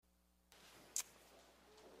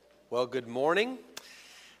Well, good morning.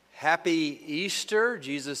 Happy Easter.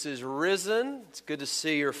 Jesus is risen. It's good to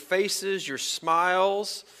see your faces, your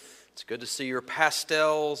smiles. It's good to see your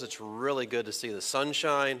pastels. It's really good to see the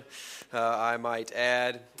sunshine, I might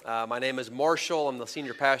add. My name is Marshall. I'm the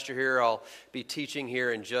senior pastor here. I'll be teaching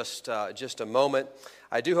here in just a moment.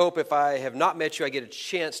 I do hope if I have not met you, I get a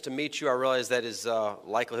chance to meet you. I realize that is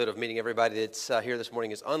likelihood of meeting everybody that's here this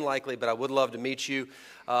morning is unlikely, but I would love to meet you.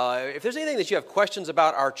 If there's anything that you have questions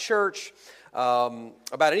about our church,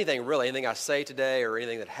 about anything really, anything I say today or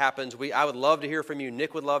anything that happens, I would love to hear from you.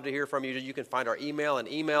 Nick would love to hear from you. You can find our email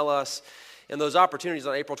and email us. And those opportunities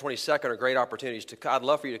on April 22nd are great opportunities. I'd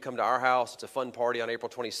love for you to come to our house. It's a fun party on April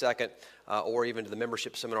 22nd, or even to the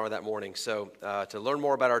membership seminar that morning. So to learn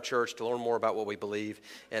more about our church, to learn more about what we believe,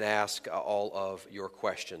 and ask all of your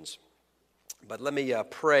questions. But let me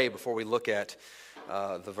pray before we look at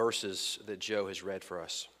the verses that Joe has read for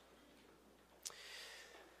us.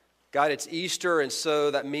 God, it's Easter, and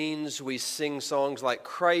so that means we sing songs like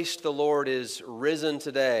Christ the Lord is risen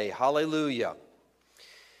today. Hallelujah.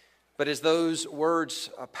 But as those words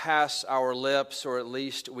pass our lips, or at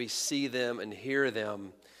least we see them and hear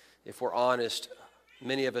them, if we're honest,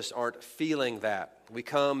 many of us aren't feeling that. We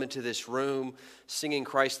come into this room singing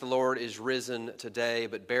Christ the Lord is risen today,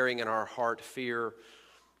 but bearing in our heart fear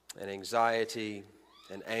and anxiety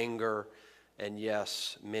and anger and,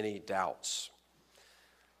 yes, many doubts.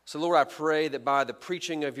 So, Lord, I pray that by the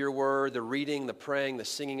preaching of your word, the reading, the praying, the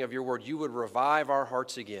singing of your word, you would revive our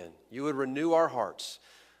hearts again. You would renew our hearts,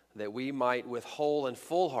 that we might with whole and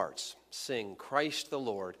full hearts sing, Christ the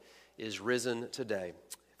Lord is risen today.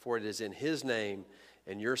 For it is in his name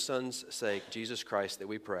and your Son's sake, Jesus Christ, that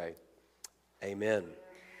we pray. Amen.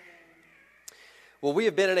 Well, we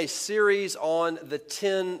have been in a series on the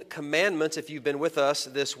 10 Commandments, if you've been with us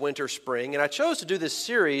this winter, spring. And I chose to do this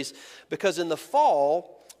series because in the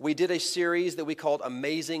fall, we did a series that we called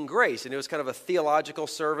Amazing Grace, and it was kind of a theological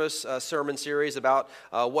sermon series about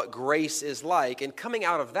what grace is like. And coming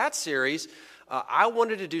out of that series, I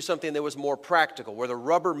wanted to do something that was more practical, where the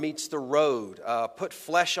rubber meets the road, put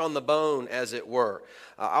flesh on the bone, as it were.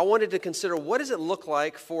 I wanted to consider what does it look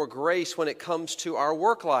like for grace when it comes to our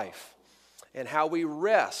work life and how we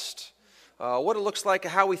rest, what it looks like,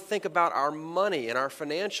 how we think about our money and our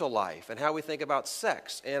financial life, and how we think about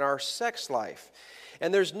sex and our sex life.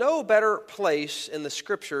 And there's no better place in the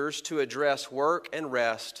Scriptures to address work and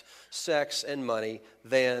rest, sex and money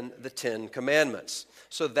than the 10 Commandments.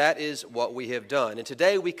 So that is what we have done. And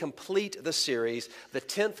today we complete the series, the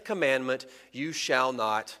 10th Commandment, you shall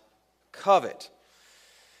not covet.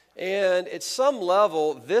 And at some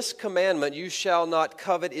level, this commandment, you shall not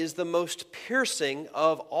covet, is the most piercing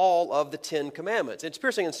of all of the 10 Commandments. It's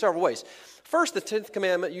piercing in several ways. First, the 10th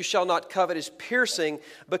commandment, you shall not covet, is piercing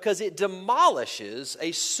because it demolishes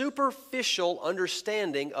a superficial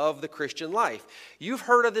understanding of the Christian life. You've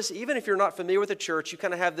heard of this, even if you're not familiar with the church, you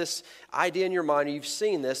kind of have this idea in your mind, you've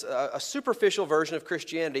seen this, a superficial version of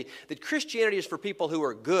Christianity, that Christianity is for people who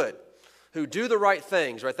are good, who do the right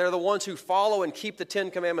things, right? They're the ones who follow and keep the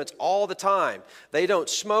 10 Commandments all the time. They don't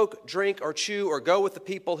smoke, drink, or chew, or go with the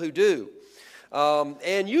people who do.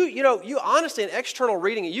 And you honestly, in external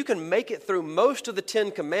reading, you can make it through most of the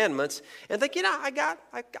 10 Commandments and think, I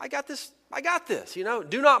got this,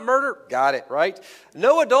 do not murder, got it, right?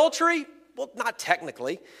 No adultery, well, not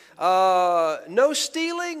technically. No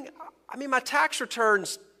stealing, my tax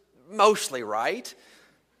return's mostly right.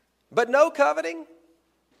 But no coveting,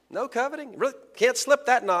 really can't slip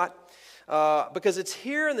that knot. Because it's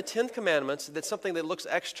here in the 10th Commandments that's something that looks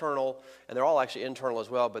external, and they're all actually internal as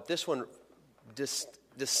well, but this one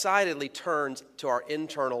decidedly turns to our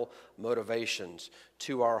internal motivations,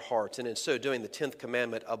 to our hearts. And in so doing, the 10th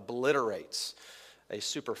commandment obliterates a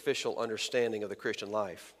superficial understanding of the Christian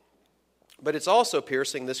life. But it's also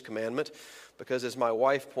piercing, this commandment, because as my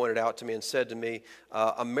wife pointed out to me and said to me,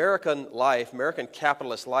 American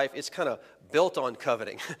capitalist life, it's kind of built on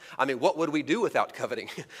coveting. What would we do without coveting?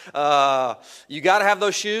 You got to have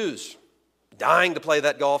those shoes. Dying to play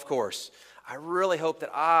that golf course. I really hope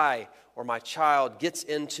that I or my child gets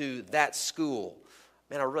into that school.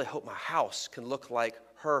 Man, I really hope my house can look like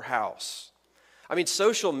her house.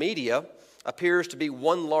 Social media appears to be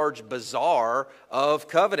one large bazaar of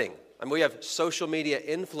coveting. We have social media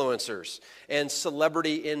influencers and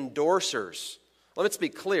celebrity endorsers. Let's be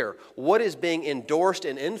clear. What is being endorsed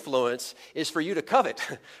and influenced is for you to covet,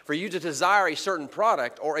 for you to desire a certain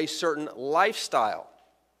product or a certain lifestyle.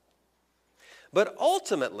 But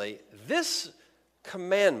ultimately, this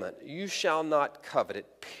commandment, you shall not covet,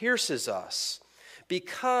 it pierces us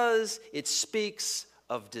because it speaks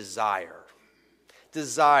of desire.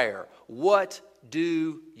 Desire. What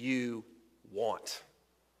do you want?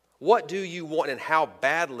 What do you want, and how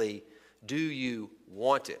badly do you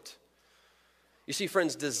want it? You see,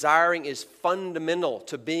 friends, desiring is fundamental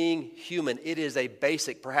to being human. It is a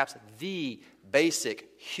basic, perhaps the basic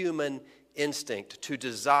human instinct. To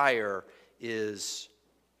desire is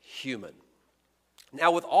human.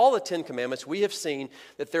 Now, with all the Ten Commandments, we have seen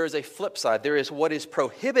that there is a flip side. There is what is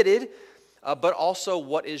prohibited, but also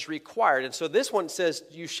what is required. And so this one says,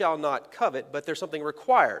 you shall not covet, but there's something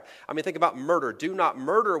required. I mean, think about murder. Do not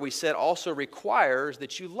murder, we said, also requires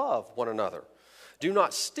that you love one another. Do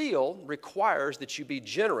not steal requires that you be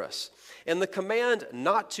generous. And the command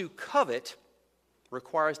not to covet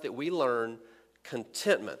requires that we learn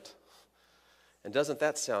contentment. And doesn't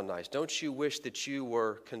that sound nice? Don't you wish that you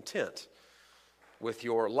were content with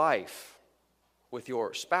your life, with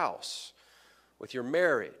your spouse, with your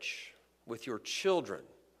marriage, with your children?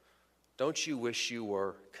 Don't you wish you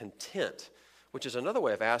were content? Which is another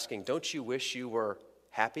way of asking, don't you wish you were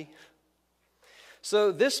happy?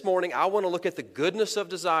 So this morning, I want to look at the goodness of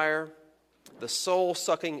desire, the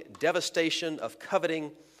soul-sucking devastation of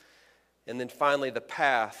coveting, and then finally the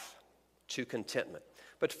path to contentment.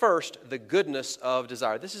 But first, the goodness of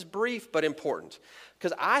desire. This is brief but important,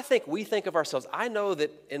 because I think we think of ourselves, I know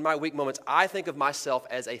that in my weak moments, I think of myself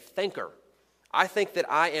as a thinker. I think that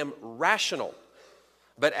I am rational.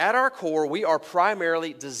 But at our core, we are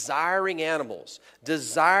primarily desiring animals,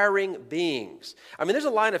 desiring beings. I mean, there's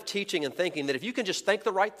a line of teaching and thinking that if you can just think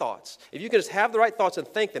the right thoughts, if you can just have the right thoughts and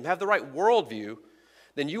think them, have the right worldview,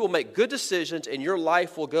 then you will make good decisions and your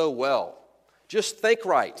life will go well. Just think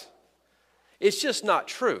right. It's just not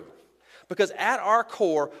true. Because at our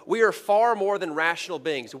core, we are far more than rational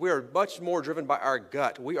beings. We are much more driven by our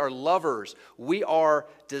gut. We are lovers. We are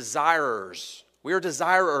desirers. We are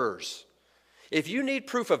desirers. If you need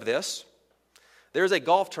proof of this, there's a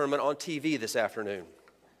golf tournament on TV this afternoon.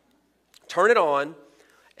 Turn it on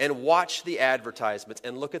and watch the advertisements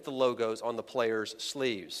and look at the logos on the players'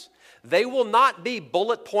 sleeves. They will not be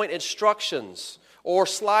bullet point instructions or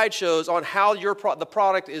slideshows on how the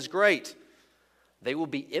product is great. They will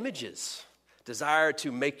be images desired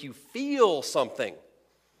to make you feel something.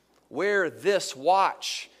 Wear this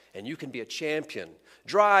watch and you can be a champion.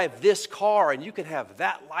 Drive this car and you can have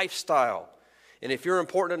that lifestyle. And if you're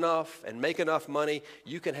important enough and make enough money,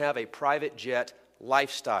 you can have a private jet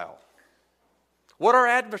lifestyle. What are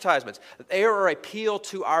advertisements? They are an appeal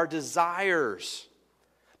to our desires,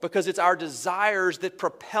 because it's our desires that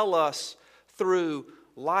propel us through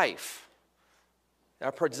life.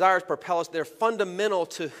 Our desires propel us. They're fundamental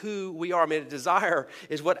to who we are. I mean, a desire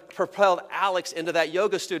is what propelled Alex into that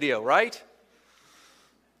yoga studio, right?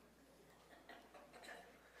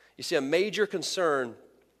 You see, a major concern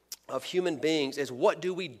of human beings is, what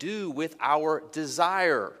do we do with our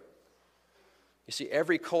desire? You see,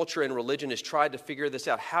 every culture and religion has tried to figure this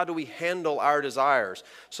out. How do we handle our desires?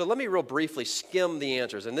 So let me real briefly skim the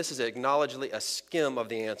answers. And this is acknowledgedly a skim of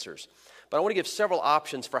the answers. But I want to give several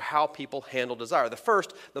options for how people handle desire. The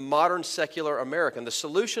first, the modern secular American. The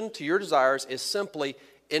solution to your desires is simply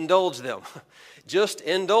indulge them. Just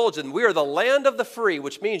indulge them. We are the land of the free,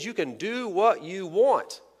 which means you can do what you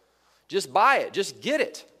want. Just buy it. Just get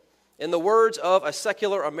it. In the words of a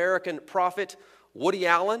secular American prophet, Woody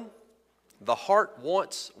Allen, the heart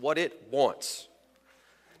wants what it wants.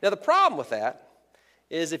 Now, the problem with that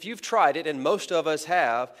is, if you've tried it, and most of us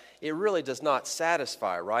have, it really does not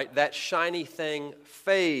satisfy, right? That shiny thing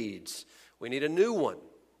fades. We need a new one,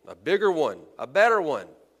 a bigger one, a better one.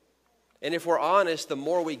 And if we're honest, the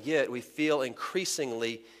more we get, we feel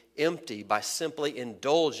increasingly empty by simply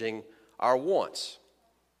indulging our wants.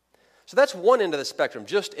 So that's one end of the spectrum,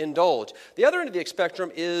 just indulge. The other end of the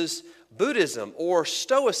spectrum is Buddhism or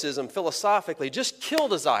Stoicism philosophically. Just kill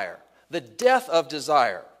desire, the death of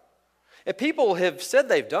desire. And people have said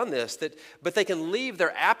they've done this, but they can leave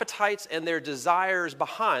their appetites and their desires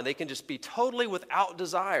behind. They can just be totally without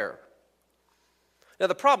desire. Now,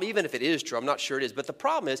 the problem, even if it is true, I'm not sure it is, but the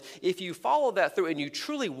problem is, if you follow that through and you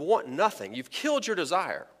truly want nothing, you've killed your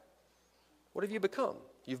desire, what have you become?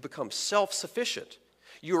 You've become self-sufficient.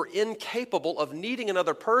 You're incapable of needing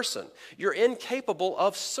another person. You're incapable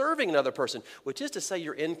of serving another person, which is to say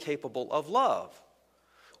you're incapable of love,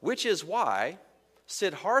 which is why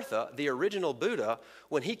Siddhartha, the original Buddha,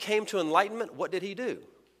 when he came to enlightenment, what did he do?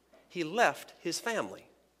 He left his family.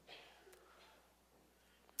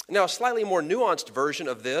 Now, a slightly more nuanced version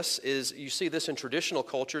of this is, you see this in traditional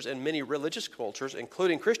cultures and many religious cultures,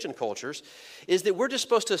 including Christian cultures, is that we're just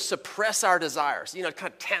supposed to suppress our desires, kind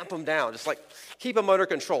of tamp them down, just like keep them under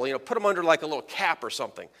control, put them under like a little cap or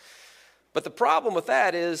something. But the problem with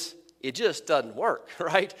that is it just doesn't work,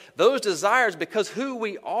 right? Those desires, because who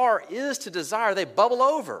we are is to desire, they bubble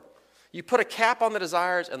over. You put a cap on the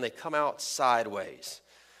desires and they come out sideways.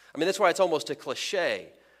 I mean, that's why it's almost a cliche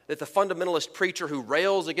that the fundamentalist preacher who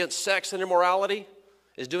rails against sex and immorality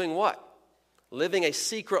is doing what? Living a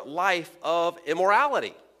secret life of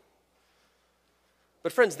immorality.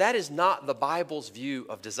 But friends, that is not the Bible's view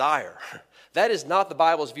of desire. That is not the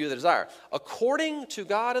Bible's view of the desire. According to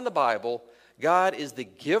God in the Bible, God is the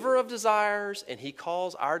giver of desires, and he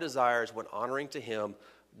calls our desires, when honoring to him,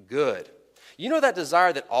 good. You know that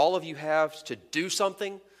desire that all of you have to do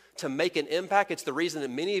something, to make an impact? It's the reason that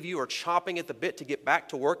many of you are chomping at the bit to get back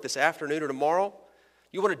to work this afternoon or tomorrow.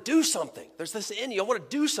 You want to do something. There's this in you. I want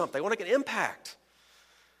to do something. I want to make an impact.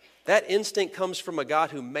 That instinct comes from a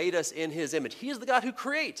God who made us in his image. He is the God who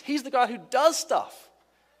creates. He's the God who does stuff.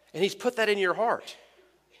 And he's put that in your heart.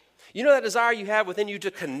 You know that desire you have within you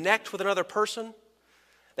to connect with another person?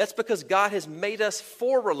 That's because God has made us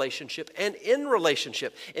for relationship and in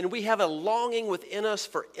relationship. And we have a longing within us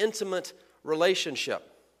for intimate relationship.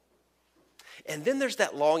 And then there's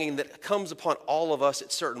that longing that comes upon all of us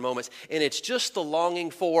at certain moments. And it's just the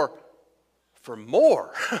longing for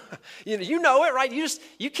more. You know it, right?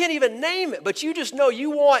 You can't even name it, but you just know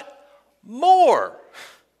you want more.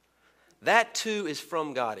 That too is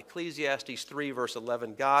from God. Ecclesiastes 3 verse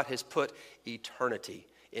 11, God has put eternity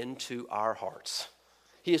into our hearts.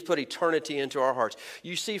 He has put eternity into our hearts.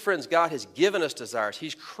 You see, friends, God has given us desires.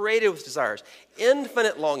 He's created with desires,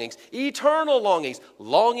 infinite longings, eternal longings,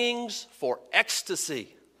 longings for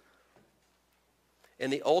ecstasy.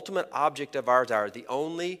 And the ultimate object of our desire, the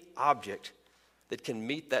only object that can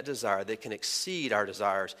meet that desire, that can exceed our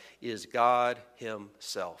desires, is God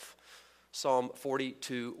himself. Psalm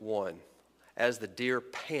 42:1. As the deer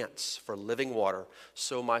pants for living water,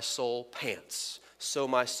 so my soul pants, so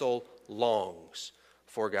my soul longs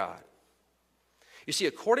for God. You see,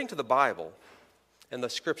 according to the Bible and the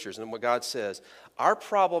scriptures and what God says, our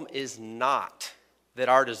problem is not that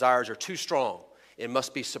our desires are too strong and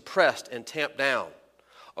must be suppressed and tamped down.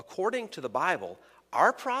 According to the Bible,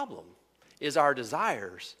 our problem is our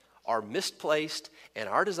desires are misplaced and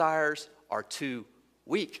our desires are too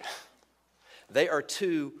weak. They are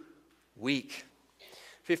too weak.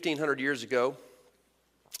 1,500 years ago,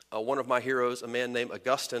 one of my heroes, a man named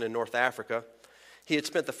Augustine in North Africa, he had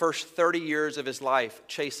spent the first 30 years of his life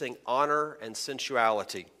chasing honor and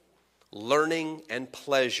sensuality, learning and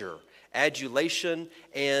pleasure, adulation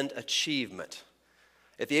and achievement.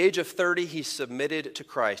 At the age of 30, he submitted to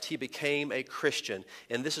Christ. He became a Christian.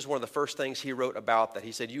 And this is one of the first things he wrote about that.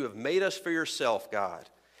 He said, "You have made us for yourself, God.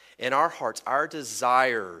 And our hearts, our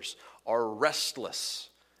desires are restless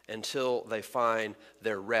until they find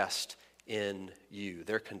their rest in you,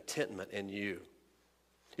 their contentment in you."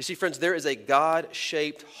 You see, friends, there is a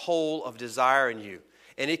God-shaped hole of desire in you,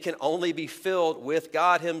 and it can only be filled with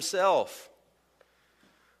God himself.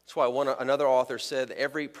 That's why another author said that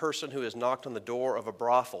every person who has knocked on the door of a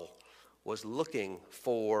brothel was looking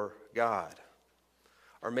for God.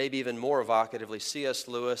 Or maybe even more evocatively, C.S.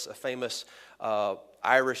 Lewis, a famous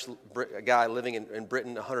Irish guy living in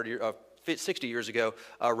Britain 60 years ago,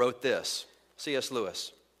 wrote this. C.S.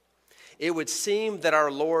 Lewis: "It would seem that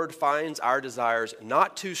our Lord finds our desires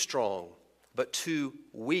not too strong, but too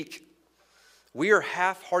weak. We are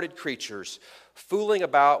half-hearted creatures, fooling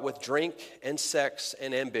about with drink and sex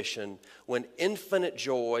and ambition when infinite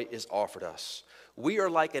joy is offered us. We are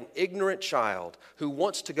like an ignorant child who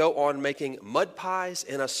wants to go on making mud pies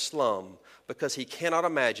in a slum because he cannot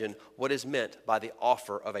imagine what is meant by the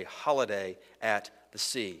offer of a holiday at the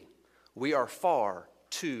sea. We are far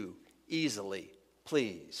too easily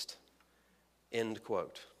pleased." End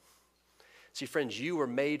quote. See, friends, you were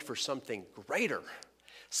made for something greater,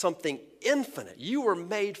 something infinite. You were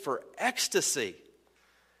made for ecstasy.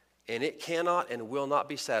 And it cannot and will not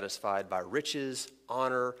be satisfied by riches,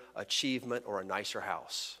 honor, achievement, or a nicer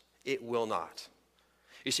house. It will not.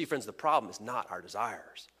 You see, friends, the problem is not our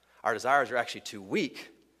desires. Our desires are actually too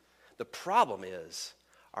weak. The problem is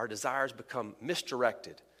our desires become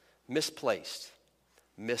misdirected, misplaced,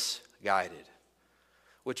 misguided.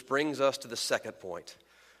 Which brings us to the second point,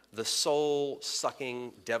 the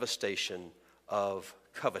soul-sucking devastation of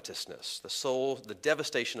covetousness. The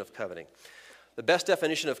devastation of coveting. The best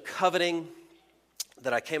definition of coveting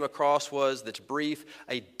that I came across was, that's brief,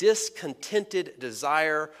 a discontented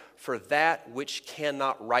desire for that which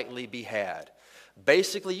cannot rightly be had.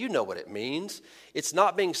 Basically, you know what it means. It's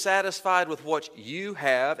not being satisfied with what you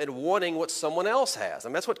have and wanting what someone else has. I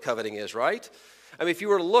mean, that's what coveting is, right? I mean, if you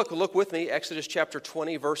were to look with me, Exodus chapter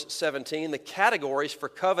 20, verse 17, the categories for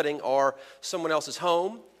coveting are someone else's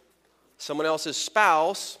home, someone else's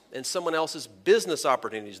spouse, and someone else's business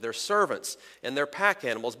opportunities, their servants and their pack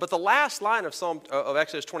animals. But the last line of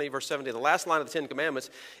Exodus 20, verse 17, the last line of the Ten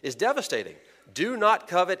Commandments is devastating. Do not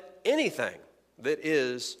covet anything that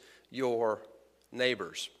is your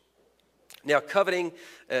neighbor's. Now, coveting,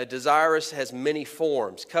 desirous, has many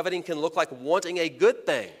forms. Coveting can look like wanting a good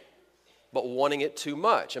thing, but wanting it too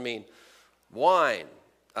much. I mean, wine,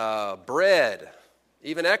 bread,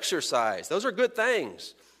 even exercise. Those are good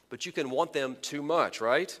things, but you can want them too much,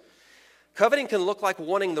 right? Coveting can look like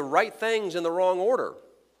wanting the right things in the wrong order.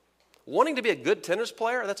 Wanting to be a good tennis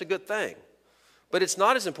player, that's a good thing. But it's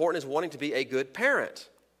not as important as wanting to be a good parent.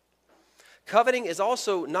 Coveting is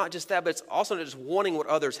also not just that, but it's also not just wanting what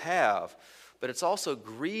others have, but it's also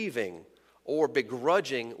grieving or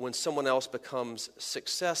begrudging when someone else becomes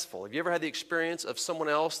successful. Have you ever had the experience of someone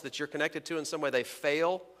else that you're connected to in some way, they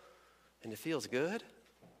fail, and it feels good?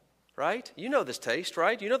 Right? You know this taste,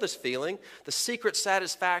 right? You know this feeling, the secret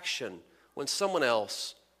satisfaction when someone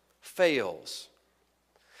else fails.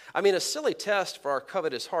 I mean, a silly test for our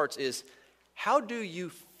covetous hearts is, how do you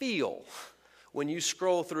feel when you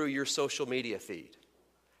scroll through your social media feed?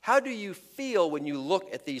 How do you feel when you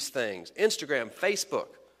look at these things? Instagram, Facebook.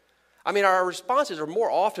 I mean, our responses are more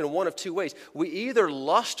often one of two ways. We either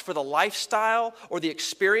lust for the lifestyle or the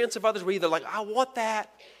experience of others. We're either like, I want that.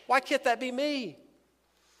 Why can't that be me?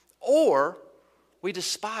 Or we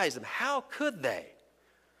despise them. How could they?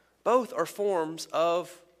 Both are forms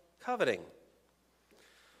of coveting.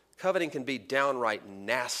 Coveting can be downright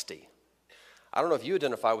nasty. I don't know if you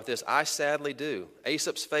identify with this. I sadly do.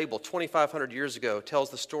 Aesop's fable, 2,500 years ago,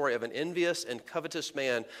 tells the story of an envious and covetous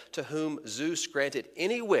man to whom Zeus granted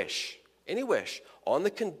any wish, on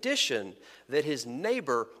the condition that his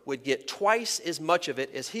neighbor would get twice as much of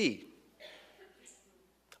it as he.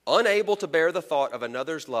 Unable to bear the thought of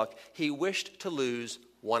another's luck, he wished to lose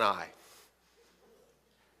one eye.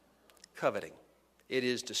 Coveting. It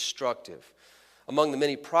is destructive. Among the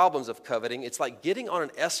many problems of coveting, it's like getting on an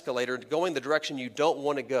escalator and going the direction you don't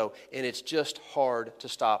want to go, and it's just hard to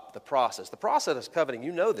stop the process. The process of coveting,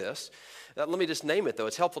 you know this. Let me just name it, though.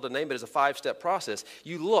 It's helpful to name it as a 5-step process.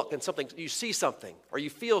 You look and you see something, or you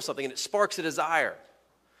feel something, and it sparks a desire.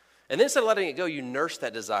 And then instead of letting it go, you nurse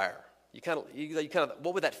that desire. You kind of,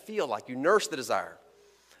 what would that feel like? You nurse the desire.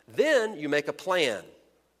 Then you make a plan.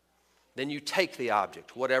 Then you take the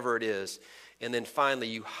object, whatever it is, and then finally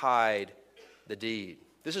you hide the deed.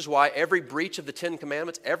 This is why every breach of the Ten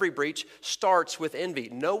Commandments, every breach starts with envy.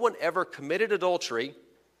 No one ever committed adultery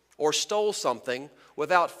or stole something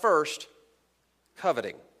without first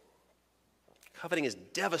coveting. Coveting is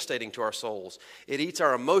devastating to our souls. It eats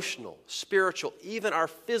our emotional, spiritual, even our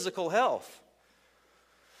physical health.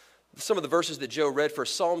 Some of the verses that Joe read for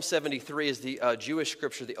Psalm 73 is the Jewish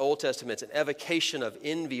scripture, the Old Testament. It's an evocation of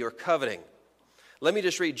envy or coveting. Let me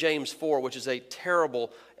just read James 4, which is a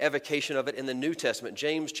terrible evocation of it in the New Testament.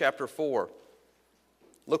 James chapter 4.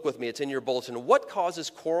 Look with me, it's in your bulletin. What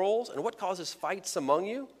causes quarrels and what causes fights among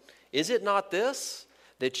you? Is it not this,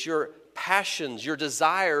 that your passions, your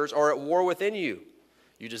desires are at war within you?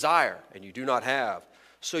 You desire and you do not have.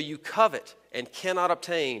 So you covet and cannot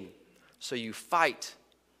obtain. So you fight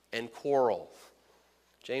and quarrel.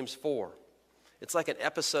 James 4. It's like an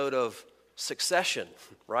episode of Succession,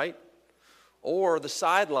 right? Or the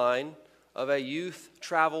sideline of a youth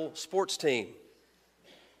travel sports team.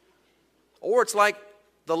 Or it's like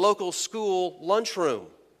the local school lunchroom.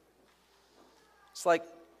 It's like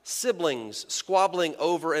siblings squabbling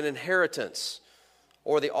over an inheritance,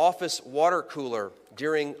 or the office water cooler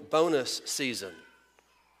during bonus season.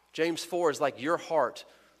 James 4 is like your heart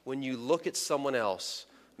when you look at someone else.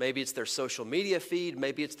 Maybe it's their social media feed,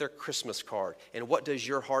 maybe it's their Christmas card. And what does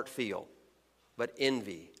your heart feel? But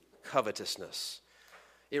envy, covetousness.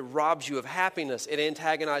 It robs you of happiness. It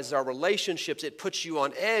antagonizes our relationships. It puts you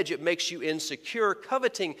on edge. It makes you insecure.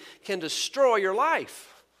 Coveting can destroy your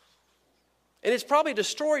life. And it's probably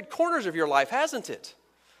destroyed corners of your life, hasn't it?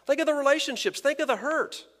 Think of the relationships. Think of the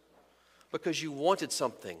hurt. Because you wanted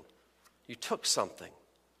something. You took something.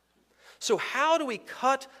 So how do we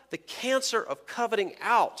cut the cancer of coveting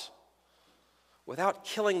out without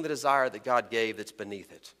killing the desire that God gave that's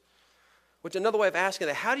beneath it? Which another way of asking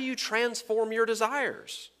that, how do you transform your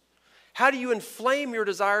desires? How do you inflame your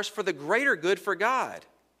desires for the greater good for God?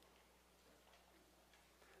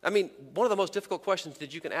 I mean, one of the most difficult questions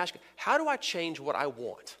that you can ask, how do I change what I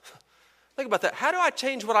want? Think about that. How do I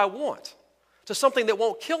change what I want to something that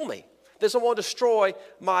won't kill me, that won't destroy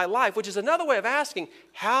my life? Which is another way of asking,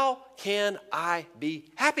 how can I be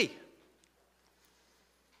happy?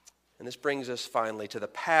 And this brings us finally to the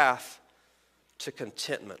path to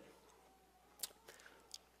contentment.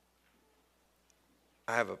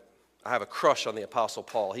 I have a crush on the Apostle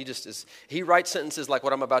Paul. He writes sentences like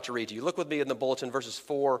what I'm about to read to you. Look with me in the bulletin, Philippians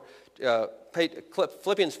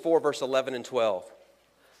 4, verse 11 and 12.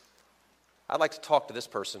 I'd like to talk to this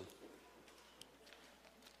person.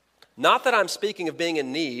 Not that I'm speaking of being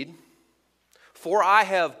in need, for I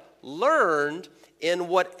have learned in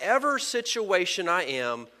whatever situation I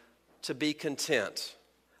am to be content.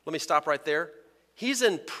 Let me stop right there. He's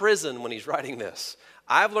in prison when he's writing this.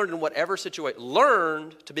 I've learned in whatever situation,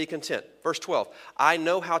 learned to be content. Verse 12, I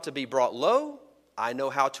know how to be brought low, I know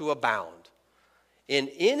how to abound. In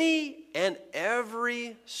any and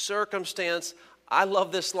every circumstance, I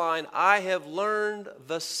love this line, I have learned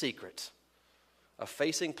the secret of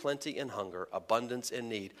facing plenty and hunger, abundance and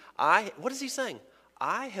need. What is he saying?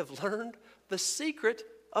 I have learned the secret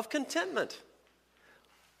of contentment.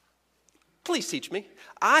 Please teach me.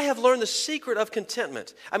 I have learned the secret of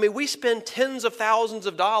contentment. I mean, we spend tens of thousands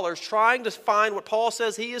of dollars trying to find what Paul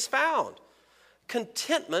says he has found.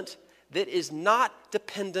 Contentment that is not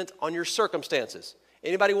dependent on your circumstances.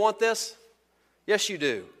 Anybody want this? Yes, you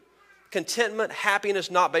do. Contentment, happiness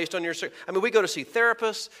not based on your circumstances. I mean, we go to see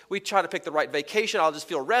therapists. We try to pick the right vacation. I'll just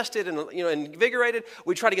feel rested and invigorated.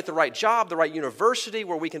 We try to get the right job, the right university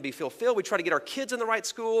where we can be fulfilled. We try to get our kids in the right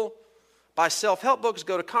school, buy self-help books,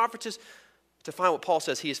 go to conferences, to find what Paul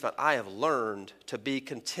says he has found. I have learned to be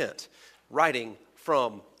content. Writing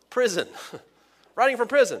from prison. Writing from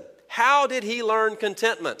prison. How did he learn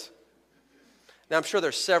contentment? Now, I'm sure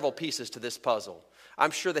there's several pieces to this puzzle.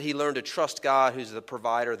 I'm sure that he learned to trust God, who's the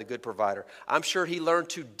provider, the good provider. I'm sure he learned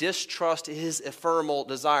to distrust his ephemeral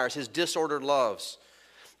desires, his disordered loves.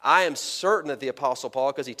 I am certain that the Apostle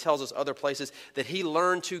Paul, because he tells us other places, that he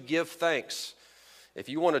learned to give thanks. If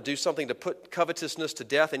you want to do something to put covetousness to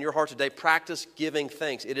death in your heart today, practice giving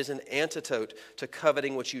thanks. It is an antidote to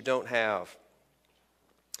coveting what you don't have.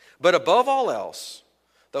 But above all else,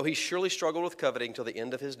 though he surely struggled with coveting till the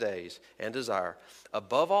end of his days and desire,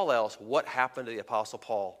 above all else, what happened to the Apostle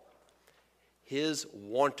Paul? His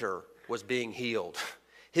wanter was being healed.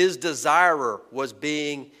 His desirer was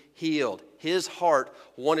being healed. His heart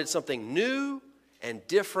wanted something new and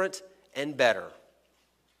different and better.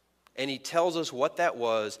 And he tells us what that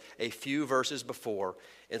was a few verses before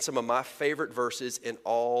in some of my favorite verses in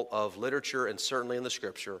all of literature and certainly in the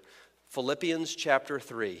Scripture. Philippians chapter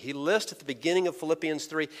 3. He lists at the beginning of Philippians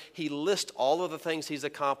 3, he lists all of the things he's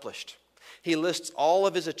accomplished. He lists all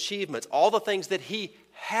of his achievements, all the things that he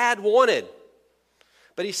had wanted.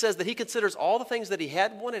 But he says that he considers all the things that he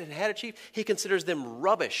had wanted and had achieved, he considers them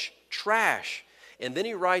rubbish, trash. And then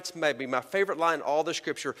he writes maybe my favorite line in all the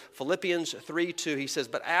Scripture, Philippians 3:2. He says,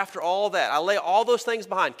 but after all that, I lay all those things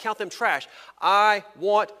behind, count them trash. I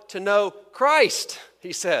want to know Christ,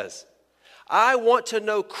 he says. I want to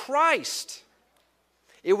know Christ.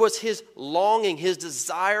 It was his longing, his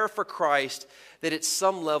desire for Christ that at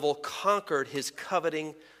some level conquered his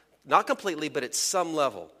coveting, not completely, but at some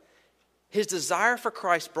level. His desire for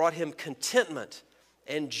Christ brought him contentment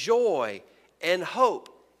and joy and hope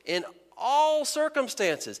in all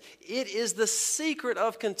circumstances. It is the secret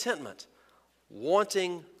of contentment,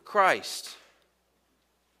 wanting Christ.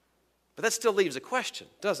 But that still leaves a question,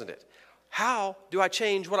 doesn't it? How do I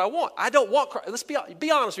change what I want? I don't want Christ. Let's be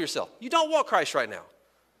honest with yourself. You don't want Christ right now.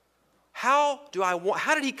 How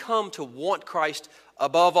did he come to want Christ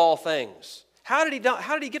above all things? How did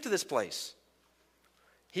he get to this place?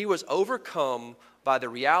 He was overcome by the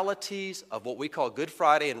realities of what we call Good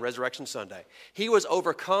Friday and Resurrection Sunday. He was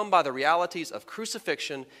overcome by the realities of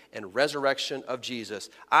crucifixion and resurrection of Jesus.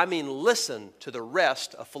 I mean, listen to the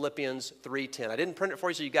rest of Philippians 3:10. I didn't print it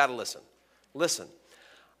for you, so you got to listen. Listen.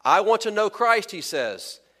 I want to know Christ, he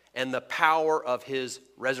says, and the power of his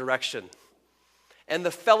resurrection, and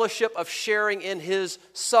the fellowship of sharing in his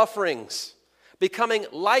sufferings, becoming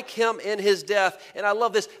like him in his death. And I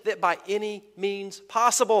love this, that by any means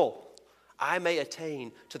possible, I may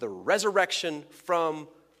attain to the resurrection from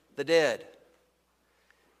the dead.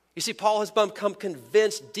 You see, Paul has become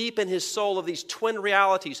convinced deep in his soul of these twin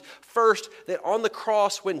realities. First, that on the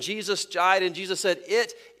cross when Jesus died and Jesus said,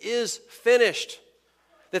 it is finished.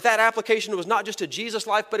 That application was not just to Jesus'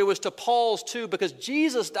 life, but it was to Paul's too, because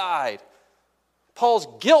Jesus died. Paul's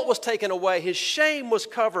guilt was taken away, his shame was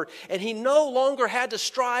covered, and he no longer had to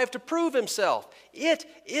strive to prove himself. It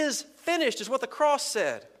is finished, is what the cross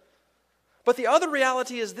said. But the other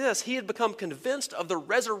reality is this: he had become convinced of the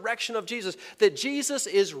resurrection of Jesus, that Jesus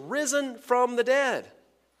is risen from the dead.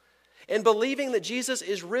 And believing that Jesus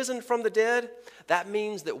is risen from the dead, that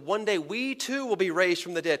means that one day we too will be raised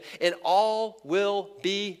from the dead, and all will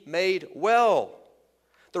be made well.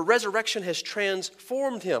 The resurrection has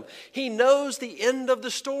transformed him. He knows the end of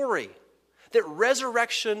the story, that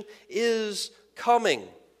resurrection is coming,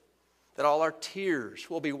 that all our tears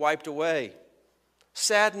will be wiped away.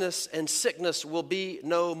 Sadness and sickness will be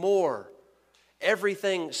no more.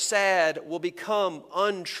 Everything sad will become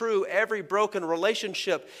untrue. Every broken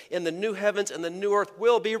relationship in the new heavens and the new earth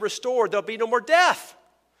will be restored. There'll be no more death.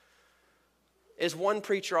 As one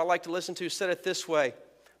preacher I like to listen to said it this way,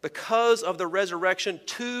 because of the resurrection,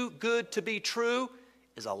 too good to be true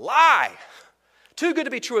is a lie. Too good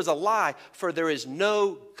to be true is a lie, for there is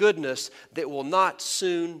no goodness that will not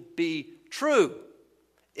soon be true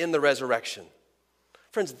in the resurrection.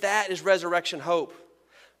 Friends, that is resurrection hope.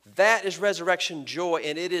 That is resurrection joy,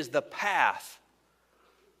 and it is the path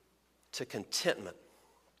to contentment.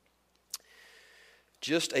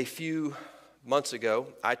 Just a few months ago,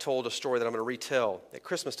 I told a story that I'm going to retell. At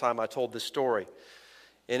Christmas time, I told this story.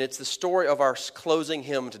 And it's the story of our closing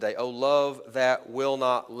hymn today, "O Love That Will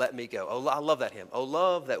Not Let Me Go." Oh, I love that hymn. "O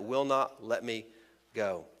Love That Will Not Let Me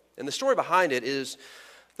Go." And the story behind it is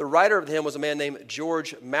the writer of the hymn was a man named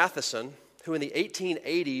George Matheson, who in the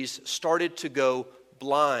 1880s started to go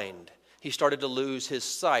blind. He started to lose his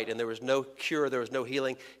sight, and there was no cure, there was no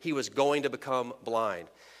healing. He was going to become blind.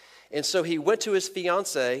 And so he went to his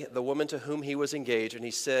fiancée, the woman to whom he was engaged, and he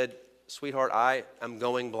said, "Sweetheart, I am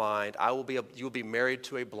going blind. You will be married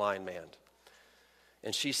to a blind man."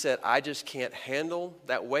 And she said, "I just can't handle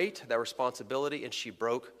that weight, that responsibility," and she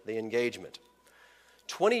broke the engagement.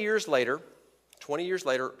 20 years later,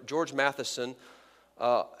 George Matheson,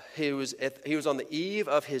 he was on the eve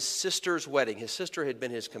of his sister's wedding. His sister had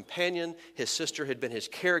been his companion. His sister had been his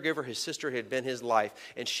caregiver. His sister had been his life.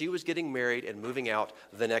 And she was getting married and moving out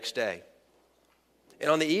the next day. And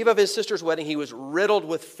on the eve of his sister's wedding, he was riddled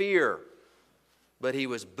with fear. But he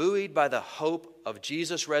was buoyed by the hope of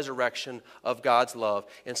Jesus' resurrection, of God's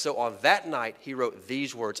love. And so on that night, he wrote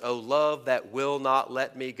these words, "O love that will not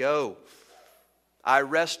let me go. I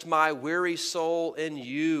rest my weary soul in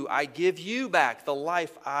you. I give you back the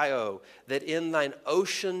life I owe, that in thine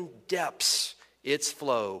ocean depths its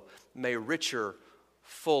flow may richer,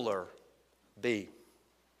 fuller be."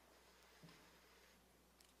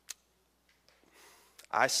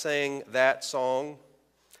 I sang that song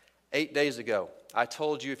 8 days ago. I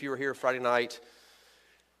told you, if you were here Friday night,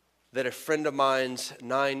 that a friend of mine's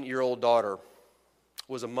 9-year-old daughter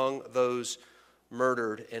was among those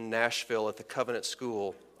murdered in Nashville at the Covenant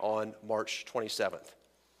School on March 27th.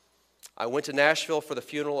 I went to Nashville for the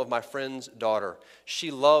funeral of my friend's daughter.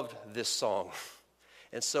 She loved this song.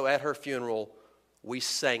 And so at her funeral, we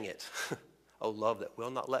sang it. "O love that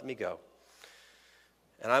will not let me go."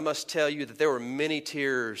 And I must tell you that there were many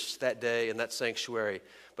tears that day in that sanctuary,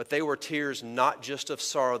 but they were tears not just of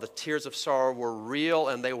sorrow. The tears of sorrow were real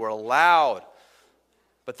and they were loud.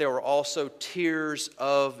 But there were also tears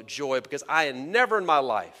of joy, because I had never in my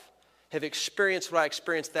life have experienced what I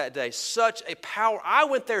experienced that day. Such a power. I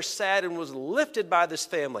went there sad and was lifted by this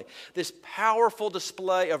family. This powerful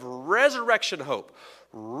display of resurrection hope,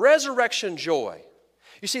 resurrection joy.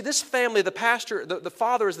 You see, this family, the pastor, the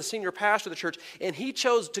father is the senior pastor of the church, and he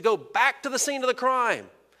chose to go back to the scene of the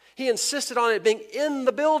crime. He insisted on it being in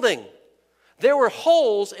the building. There were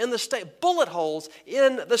holes in the bullet holes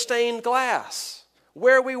in the stained glass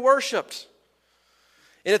where we worshiped.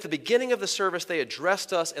 And at the beginning of the service, they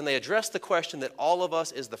addressed us, and they addressed the question that all of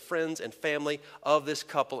us, as the friends and family of this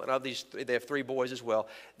couple, and of these, they have 3 boys as well.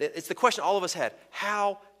 It's the question all of us had: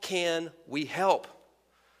 how can we help?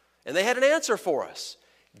 And they had an answer for us.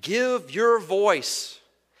 Give your voice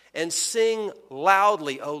and sing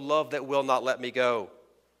loudly, "O love that will not let me go."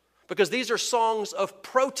 Because these are songs of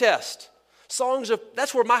protest.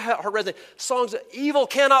 That's where my heart resonates. Songs of evil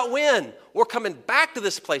cannot win. We're coming back to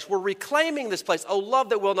this place. We're reclaiming this place. Oh, love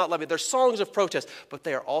that will not let me. They're songs of protest, but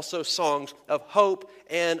they are also songs of hope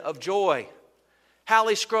and of joy.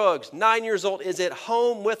 Hallie Scruggs, 9 years old, is at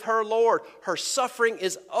home with her Lord. Her suffering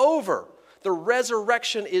is over. The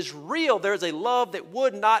resurrection is real. There is a love that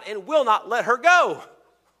would not and will not let her go.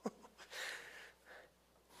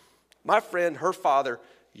 My friend, her father,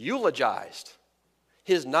 eulogized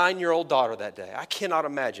his 9-year-old daughter that day. I cannot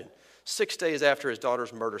imagine 6 days after his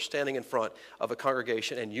daughter's murder, standing in front of a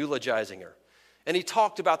congregation and eulogizing her. And he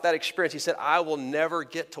talked about that experience. He said, "I will never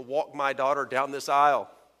get to walk my daughter down this aisle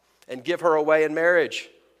and give her away in marriage."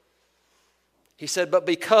 He said, "But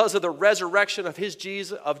because of the resurrection of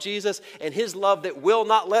Jesus and his love that will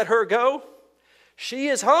not let her go, she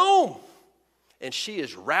is home, and she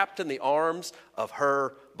is wrapped in the arms of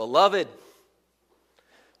her beloved."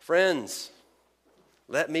 Friends,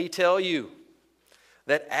 let me tell you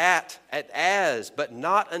that but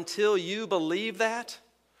not until you believe that,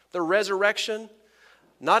 the resurrection,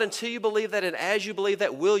 Not until you believe that, and as you believe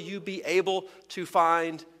that, will you be able to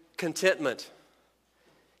find contentment.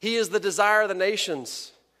 He is the desire of the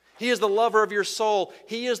nations. He is the lover of your soul.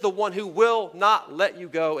 He is the one who will not let you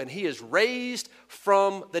go, and He is raised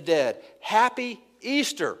from the dead. Happy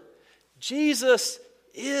Easter. Jesus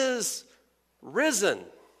is risen.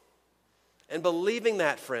 And believing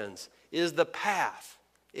that, friends, is the path.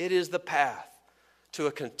 It is the path to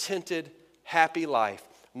a contented, happy life,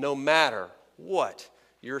 no matter what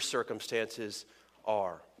your circumstances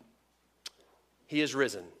are. He is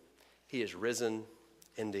risen. He is risen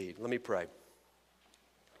indeed. Let me pray.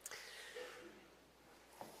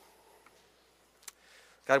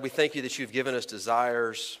 God, we thank you that you've given us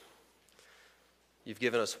desires. You've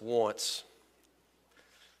given us wants.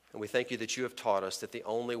 And we thank you that you have taught us that the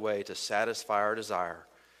only way to satisfy our desire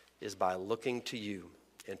is by looking to you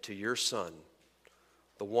and to your Son,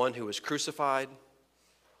 the one who is crucified,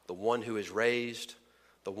 the one who is raised,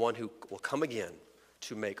 the one who will come again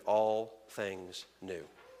to make all things new.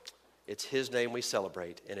 It's His name we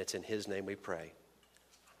celebrate, and it's in His name we pray.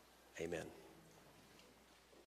 Amen.